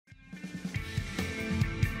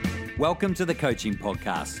Welcome to the Coaching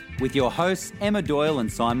Podcast with your hosts Emma Doyle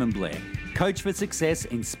and Simon Blair, coach for success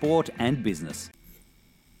in sport and business.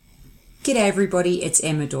 G'day everybody, it's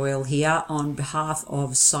Emma Doyle here on behalf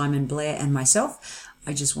of Simon Blair and myself.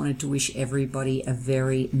 I just wanted to wish everybody a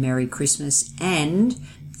very Merry Christmas and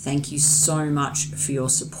thank you so much for your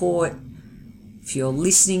support, for your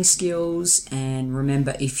listening skills, and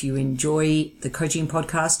remember, if you enjoy the Coaching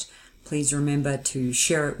Podcast, please remember to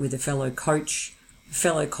share it with a fellow coach,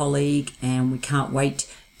 fellow colleague, and we can't wait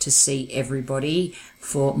to see everybody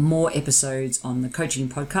for more episodes on the Coaching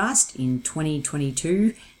Podcast in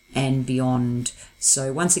 2022 and beyond.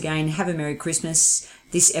 So once again, have a Merry Christmas.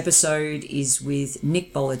 This episode is with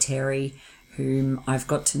Nick Bollettieri, whom I've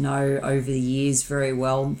got to know over the years very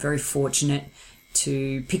well. Very fortunate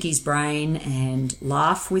to pick his brain and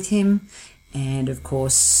laugh with him, and of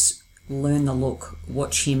course learn the look,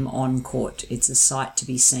 watch him on court. It's a sight to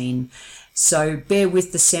be seen. So bear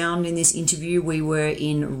with the sound in this interview. We were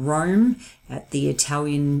in Rome at the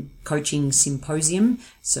Italian Coaching Symposium,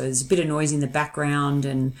 so there's a bit of noise in the background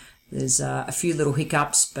and there's a few little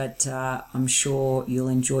hiccups, but I'm sure you'll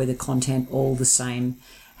enjoy the content all the same.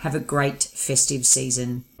 Have a great festive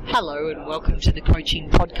season. Hello and welcome to the Coaching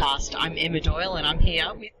Podcast. I'm Emma Doyle and I'm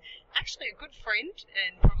here with actually a good friend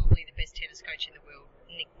and probably the best tennis coach in the world,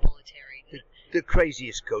 Nick Bollettieri. The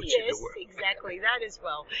craziest coach in the world. Yes, exactly, that as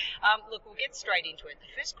well. Look, we'll get straight into it. The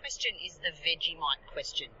first question is the Vegemite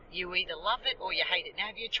question. You either love it or you hate it. Now,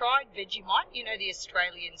 have you tried Vegemite? You know, the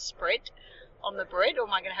Australian spread on the bread, or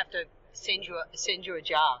am I going to have to send you a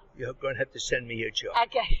jar? You're going to have to send me a jar.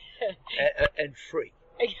 Okay. And free.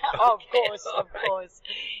 Of course.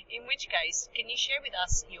 In which case, can you share with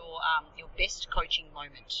us your best coaching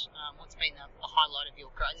moment? What's been the highlight of your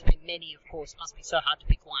career? There's been many, of course. Must be so hard to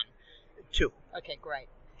pick one. Two. Okay, great.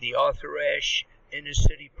 The Arthur Ashe Inner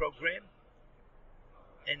City Program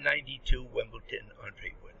and 92 Wimbledon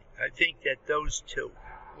Andre winning. I think that those two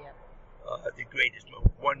are the greatest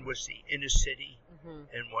moment. One was the Inner City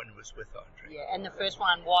and one was with Andre. Yeah, and the first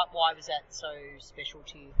one, why was that so special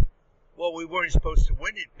to you? Well, we weren't supposed to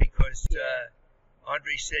win it because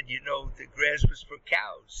Andre said, the grass was for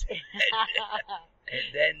cows. and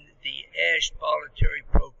then the Ashe Bollettieri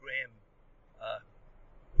Program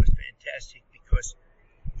was fantastic because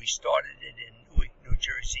we started it in Newark, New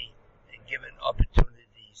Jersey, and given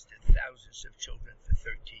opportunities to thousands of children for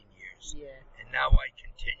 13 years. Yeah. And now I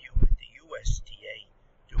continue with the USTA,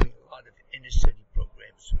 doing a lot of inner city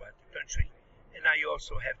programs throughout the country. And I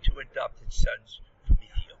also have two adopted sons from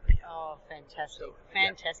Ethiopia. Oh, fantastic. So,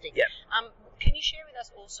 fantastic. Yeah. Can you share with us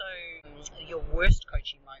also your worst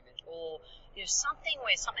coaching moment, or something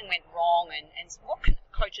where something went wrong, and what can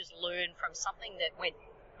coaches learn from something that went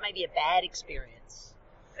maybe a bad experience?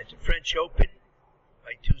 At the French Open,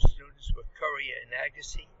 my two students were Courier and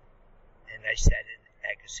Agassi, and I sat in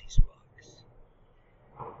Agassi's box.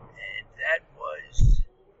 And that was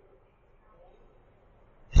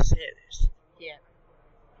the saddest. Yeah.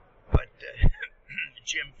 But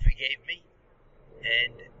Jim forgave me,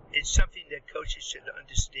 and it's something that coaches should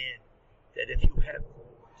understand, that if you have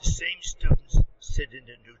the same students sit in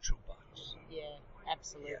the neutral box. Yeah,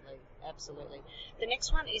 absolutely. Absolutely. The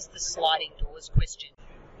next one is the sliding doors question.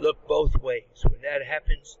 Look both ways. When that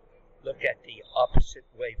happens, look at the opposite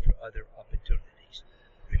way for other opportunities.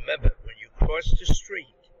 Remember, when you cross the street,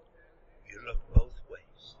 you look both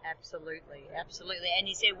ways. Absolutely. And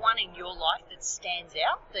is there one in your life that stands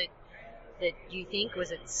out that you think, was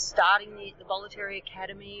it starting the Bollettieri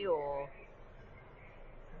Academy, or?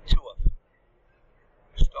 Two of them.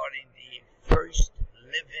 Starting the first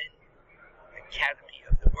live-in academy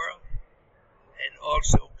of the world, and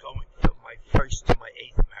also going from my first to my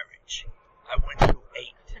 8th marriage. I went through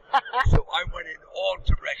 8. So I went in all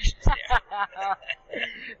directions there.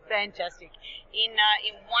 Fantastic. In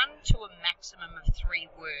one to a maximum of 3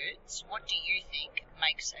 words, what do you think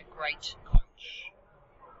makes a great coach?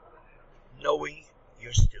 Knowing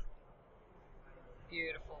your student.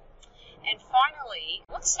 Beautiful. And finally,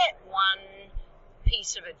 what's that one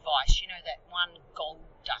piece of advice, that one gold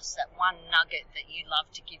dust, that one nugget that you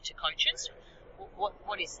love to give to coaches?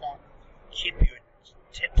 What is that? Keep your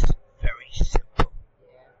tips very simple.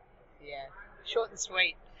 Yeah. Short and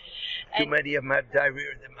sweet. Too many of them have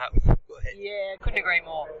diarrhea in the mouth. Go ahead. Yeah, couldn't agree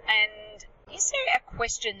more. And is there a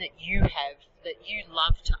question that you have that you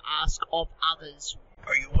love to ask of others?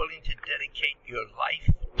 Are you willing to dedicate your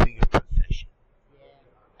life to your profession?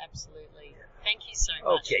 Yeah, absolutely. Thank you so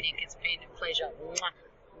much, Nick. It's been a pleasure.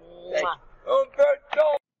 Mwah.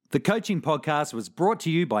 The Coaching Podcast was brought to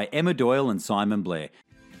you by Emma Doyle and Simon Blair,